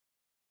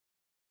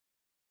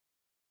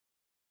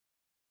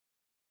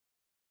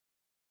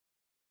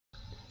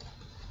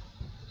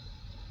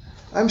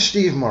I'm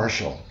Steve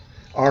Marshall,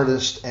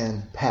 artist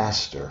and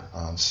pastor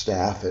on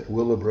staff at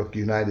Willowbrook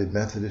United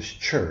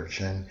Methodist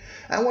Church, and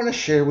I want to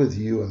share with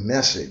you a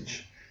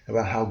message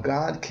about how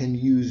God can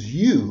use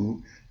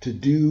you to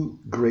do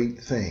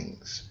great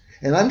things.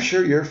 And I'm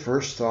sure your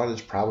first thought is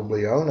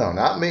probably, oh no,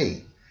 not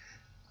me.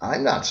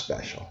 I'm not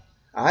special.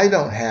 I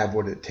don't have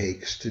what it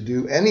takes to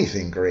do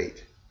anything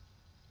great.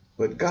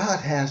 But God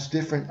has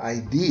different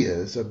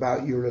ideas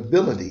about your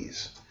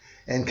abilities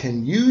and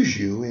can use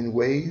you in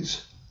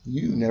ways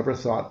you never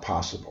thought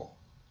possible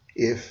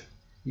if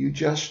you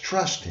just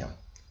trust him.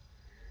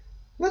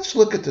 Let's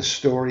look at the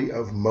story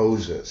of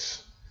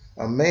Moses,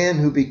 a man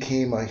who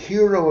became a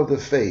hero of the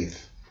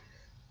faith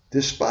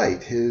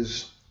despite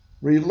his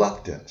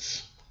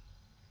reluctance.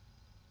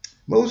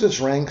 Moses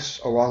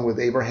ranks, along with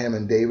Abraham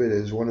and David,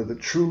 as one of the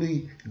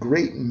truly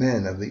great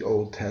men of the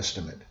Old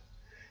Testament.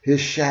 His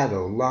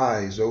shadow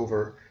lies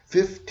over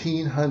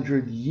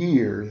 1,500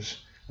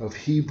 years of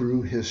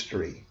Hebrew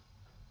history.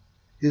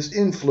 His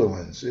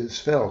influence is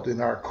felt in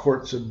our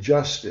courts of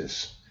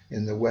justice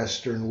in the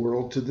Western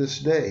world to this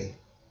day.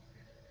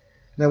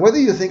 Now, whether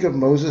you think of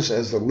Moses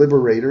as the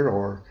liberator,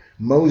 or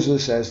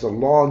Moses as the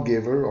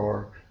lawgiver,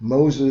 or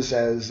Moses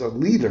as a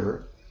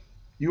leader,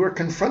 you are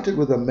confronted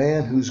with a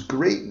man whose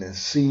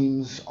greatness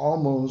seems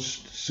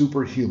almost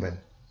superhuman.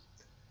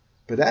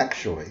 But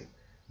actually,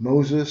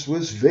 Moses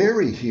was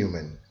very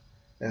human,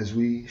 as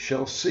we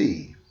shall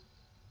see.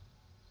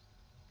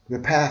 The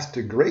path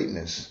to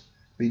greatness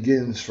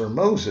begins for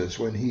Moses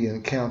when he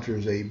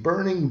encounters a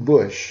burning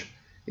bush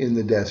in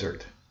the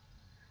desert.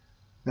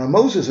 Now,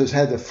 Moses has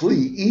had to flee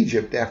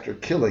Egypt after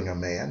killing a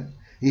man.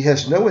 He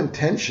has no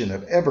intention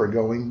of ever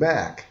going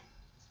back.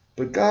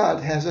 But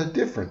God has a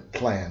different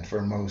plan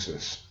for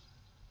Moses.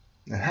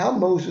 And how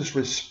Moses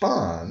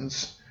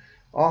responds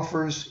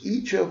offers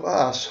each of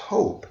us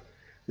hope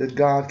that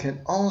God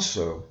can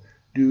also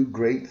do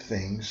great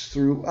things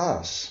through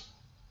us.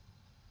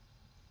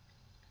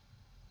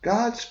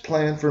 God's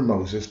plan for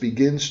Moses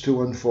begins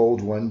to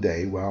unfold one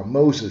day while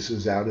Moses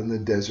is out in the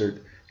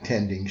desert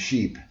tending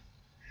sheep.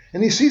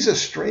 And he sees a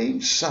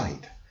strange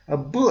sight, a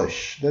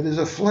bush that is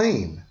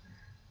aflame,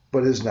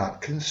 but is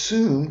not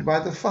consumed by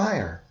the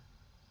fire.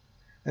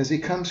 As he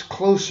comes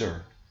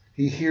closer,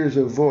 he hears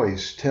a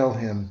voice tell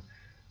him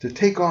to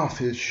take off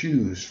his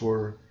shoes,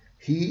 for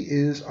he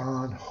is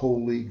on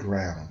holy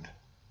ground.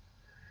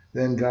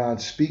 Then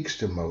God speaks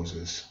to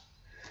Moses.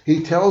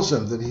 He tells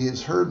him that he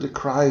has heard the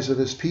cries of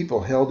his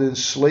people held in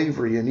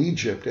slavery in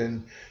Egypt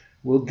and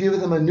will give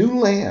them a new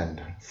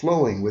land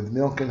flowing with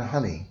milk and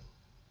honey.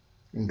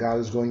 And God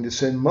is going to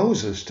send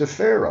Moses to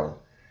Pharaoh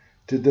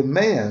to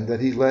demand that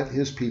he let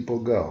his people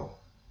go.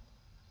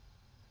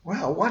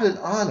 Wow, what an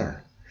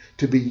honor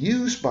to be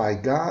used by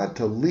God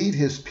to lead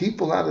his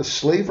people out of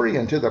slavery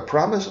into the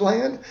promised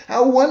land.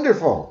 How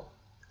wonderful!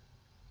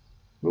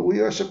 But we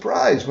are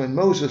surprised when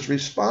Moses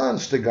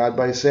responds to God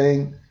by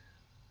saying,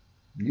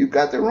 "You've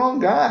got the wrong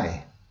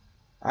guy.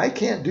 I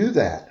can't do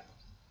that."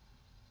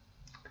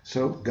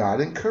 So God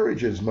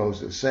encourages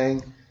Moses,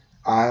 saying,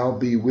 "I'll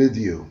be with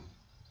you."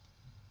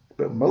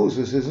 But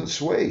Moses isn't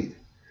swayed.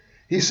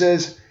 He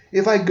says,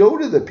 "If I go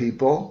to the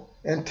people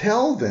and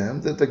tell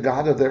them that the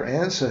God of their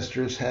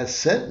ancestors has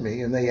sent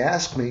me, and they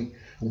ask me,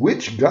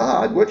 'Which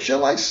God? What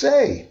shall I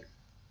say?'"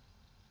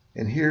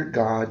 And here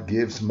God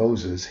gives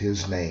Moses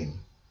his name.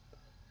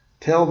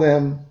 "Tell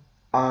them,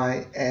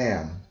 'I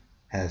am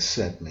has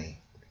sent me.'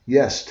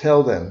 Yes,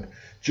 tell them,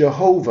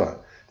 'Jehovah,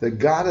 the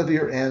God of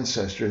your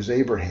ancestors,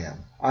 Abraham,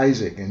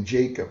 Isaac, and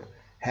Jacob,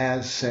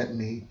 has sent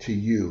me to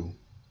you.'"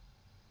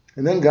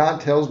 And then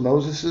God tells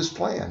Moses his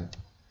plan.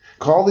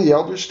 "Call the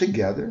elders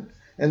together,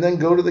 and then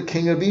go to the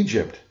king of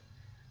Egypt.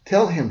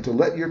 Tell him to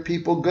let your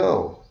people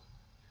go.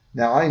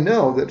 Now I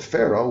know that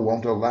Pharaoh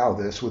won't allow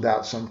this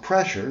without some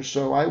pressure,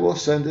 so I will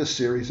send a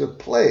series of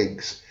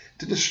plagues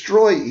to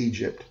destroy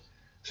Egypt,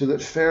 so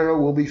that Pharaoh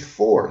will be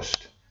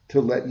forced to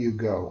let you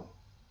go."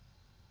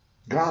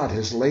 God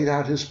has laid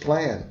out his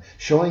plan,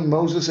 showing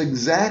Moses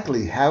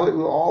exactly how it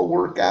will all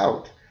work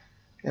out.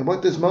 And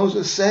what does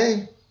Moses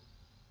say?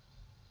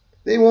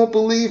 "They won't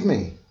believe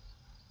me.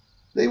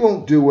 They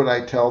won't do what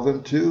I tell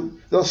them to.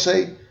 They'll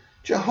say,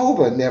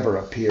 'Jehovah never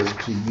appeared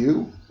to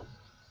you.'"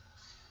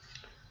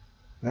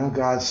 Now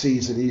God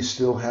sees that he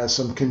still has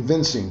some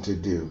convincing to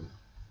do.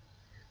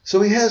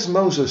 So he has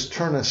Moses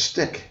turn a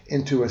stick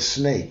into a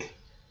snake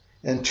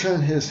and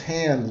turn his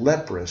hand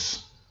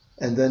leprous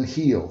and then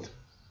healed.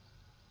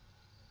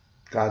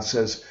 God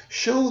says,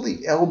 "Show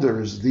the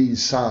elders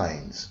these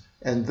signs,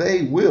 and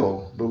they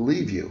will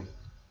believe you,"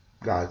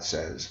 God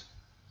says.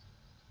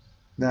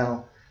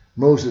 Now,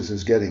 Moses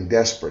is getting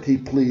desperate. He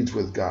pleads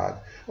with God,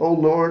 "Oh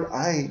Lord,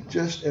 I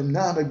just am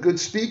not a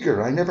good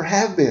speaker. I never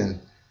have been,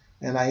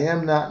 and I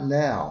am not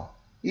now,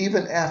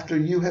 even after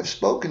you have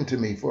spoken to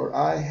me, for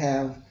I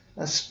have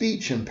a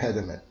speech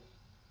impediment."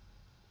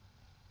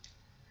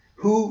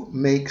 "Who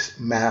makes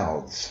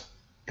mouths?"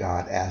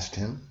 God asked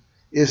him.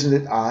 "Isn't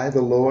it I,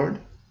 the Lord?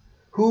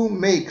 Who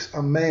makes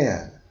a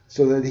man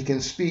so that he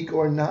can speak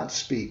or not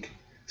speak,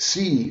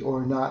 see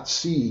or not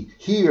see,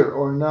 hear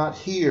or not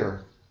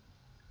hear?"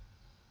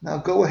 Now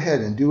go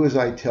ahead and do as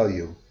I tell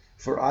you,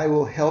 for I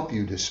will help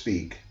you to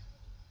speak,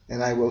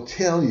 and I will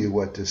tell you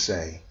what to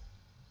say."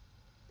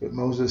 But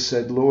Moses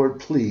said, "Lord,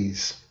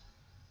 please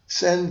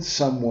send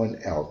someone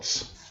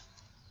else."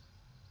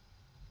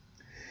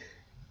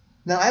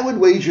 Now, I would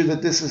wager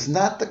that this is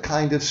not the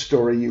kind of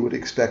story you would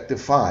expect to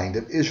find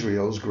of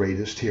Israel's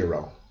greatest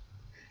hero.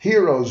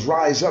 Heroes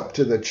rise up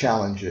to the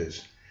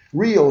challenges.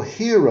 Real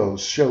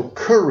heroes show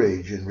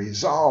courage and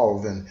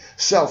resolve and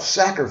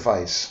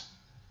self-sacrifice.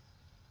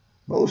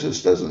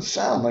 Moses doesn't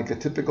sound like a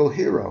typical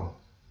hero.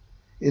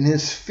 In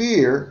his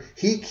fear,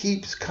 he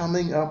keeps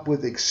coming up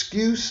with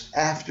excuse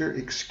after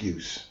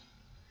excuse.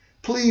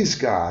 "Please,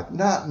 God,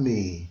 not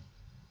me.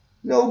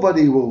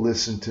 Nobody will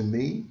listen to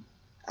me.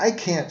 I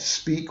can't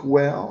speak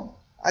well.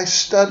 I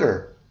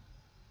stutter.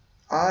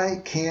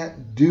 I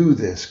can't do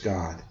this,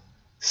 God.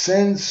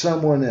 Send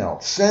someone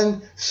else.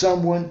 Send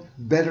someone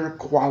better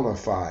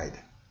qualified.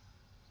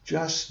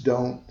 Just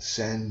don't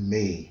send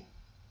me."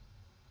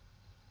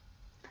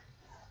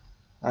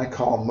 I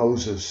call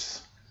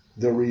Moses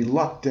the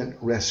reluctant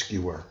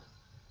rescuer.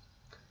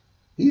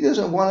 He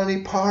doesn't want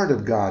any part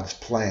of God's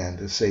plan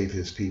to save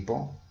his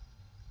people.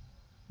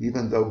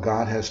 Even though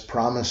God has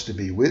promised to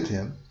be with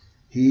him,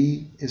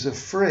 he is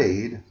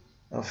afraid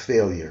of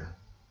failure.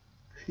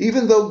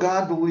 Even though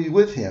God will be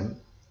with him,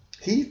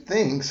 he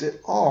thinks it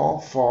all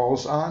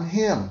falls on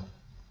him.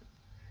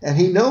 And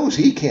he knows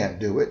he can't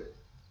do it.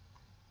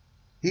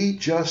 He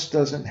just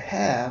doesn't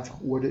have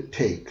what it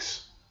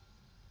takes.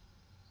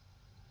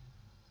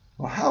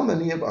 Well, how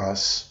many of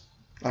us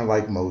are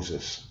like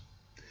Moses?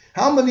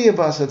 How many of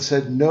us have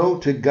said no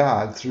to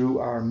God through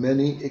our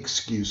many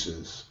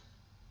excuses?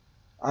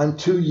 "I'm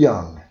too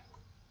young.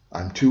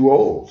 I'm too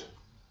old.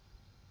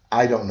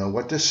 I don't know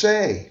what to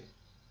say.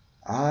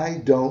 I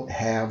don't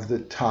have the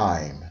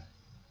time.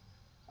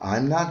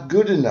 I'm not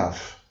good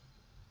enough.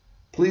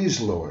 Please,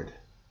 Lord,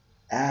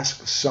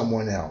 ask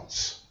someone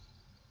else."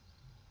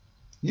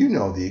 You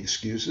know the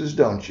excuses,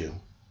 don't you?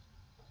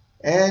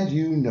 And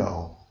you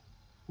know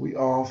we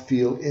all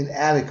feel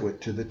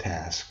inadequate to the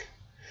task.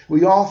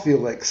 We all feel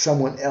like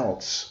someone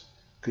else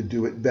could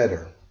do it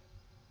better.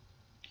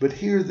 But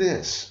hear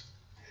this.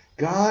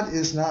 God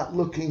is not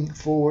looking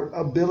for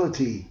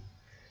ability.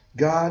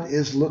 God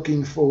is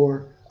looking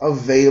for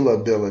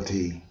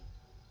availability.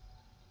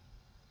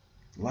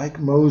 Like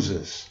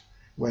Moses,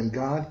 when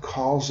God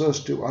calls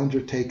us to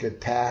undertake a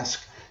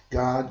task,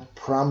 God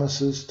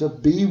promises to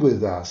be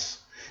with us.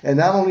 And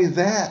not only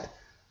that,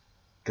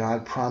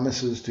 God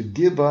promises to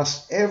give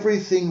us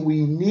everything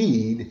we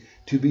need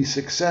to be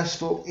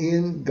successful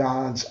in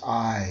God's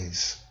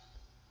eyes.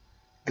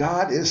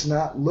 God is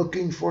not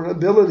looking for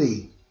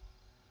ability.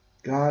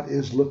 God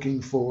is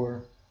looking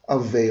for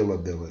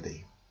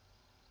availability.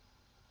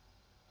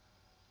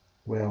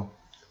 Well,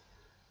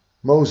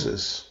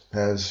 Moses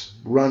has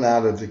run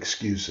out of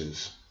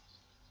excuses,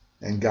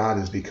 and God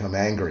has become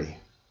angry.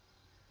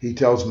 He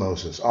tells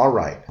Moses, "All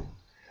right,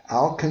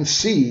 I'll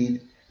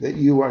concede that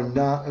you are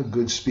not a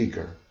good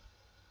speaker,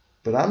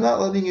 but I'm not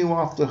letting you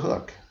off the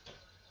hook.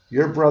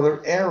 Your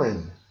brother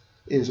Aaron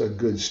is a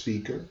good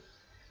speaker.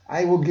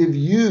 I will give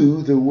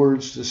you the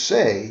words to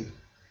say,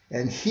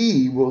 and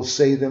he will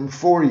say them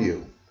for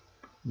you.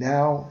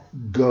 Now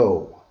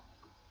go."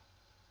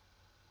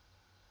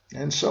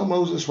 And so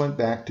Moses went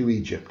back to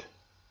Egypt.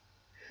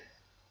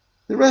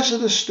 The rest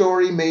of the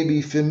story may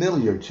be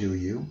familiar to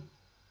you.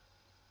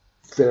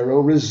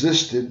 Pharaoh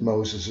resisted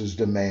Moses'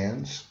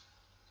 demands.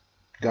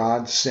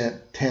 God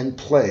sent 10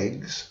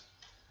 plagues,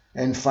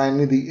 and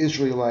finally the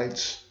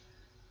Israelites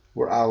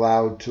were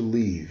allowed to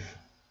leave.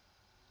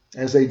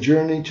 As they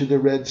journeyed to the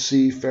Red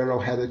Sea, Pharaoh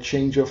had a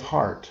change of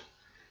heart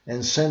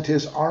and sent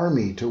his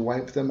army to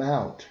wipe them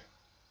out.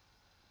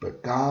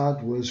 But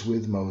God was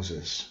with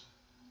Moses.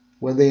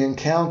 When they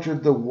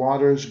encountered the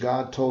waters,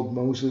 God told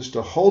Moses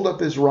to hold up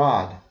his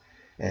rod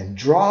and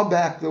draw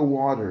back the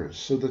waters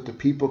so that the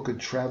people could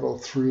travel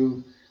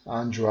through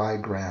on dry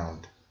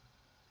ground.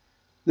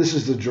 This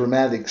is the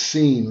dramatic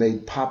scene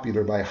made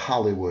popular by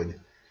Hollywood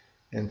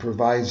and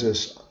provides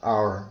us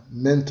our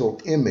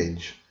mental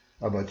image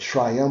of a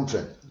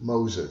triumphant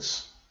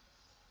Moses.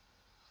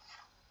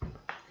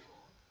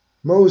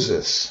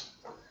 Moses,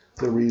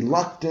 the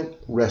reluctant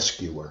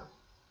rescuer.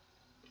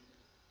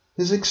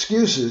 His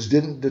excuses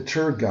didn't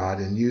deter God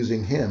in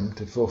using him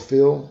to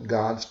fulfill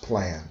God's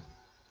plan.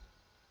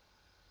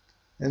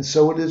 And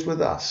so it is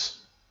with us.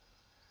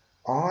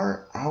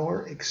 Are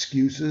our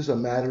excuses a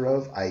matter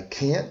of "I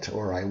can't"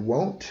 or "I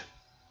won't"?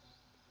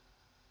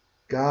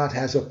 God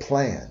has a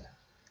plan,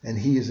 and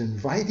he is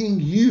inviting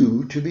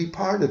you to be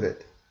part of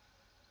it.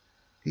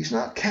 He's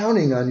not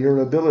counting on your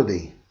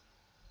ability,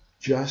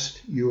 just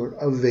your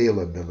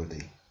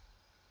availability.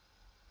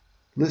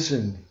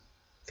 Listen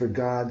for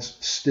God's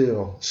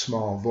still,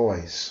 small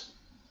voice.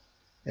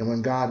 And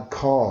when God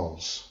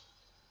calls,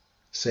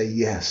 say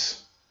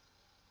yes,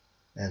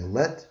 and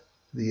let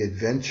the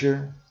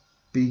adventure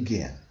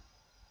begin.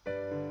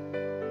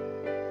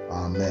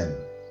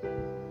 Amen.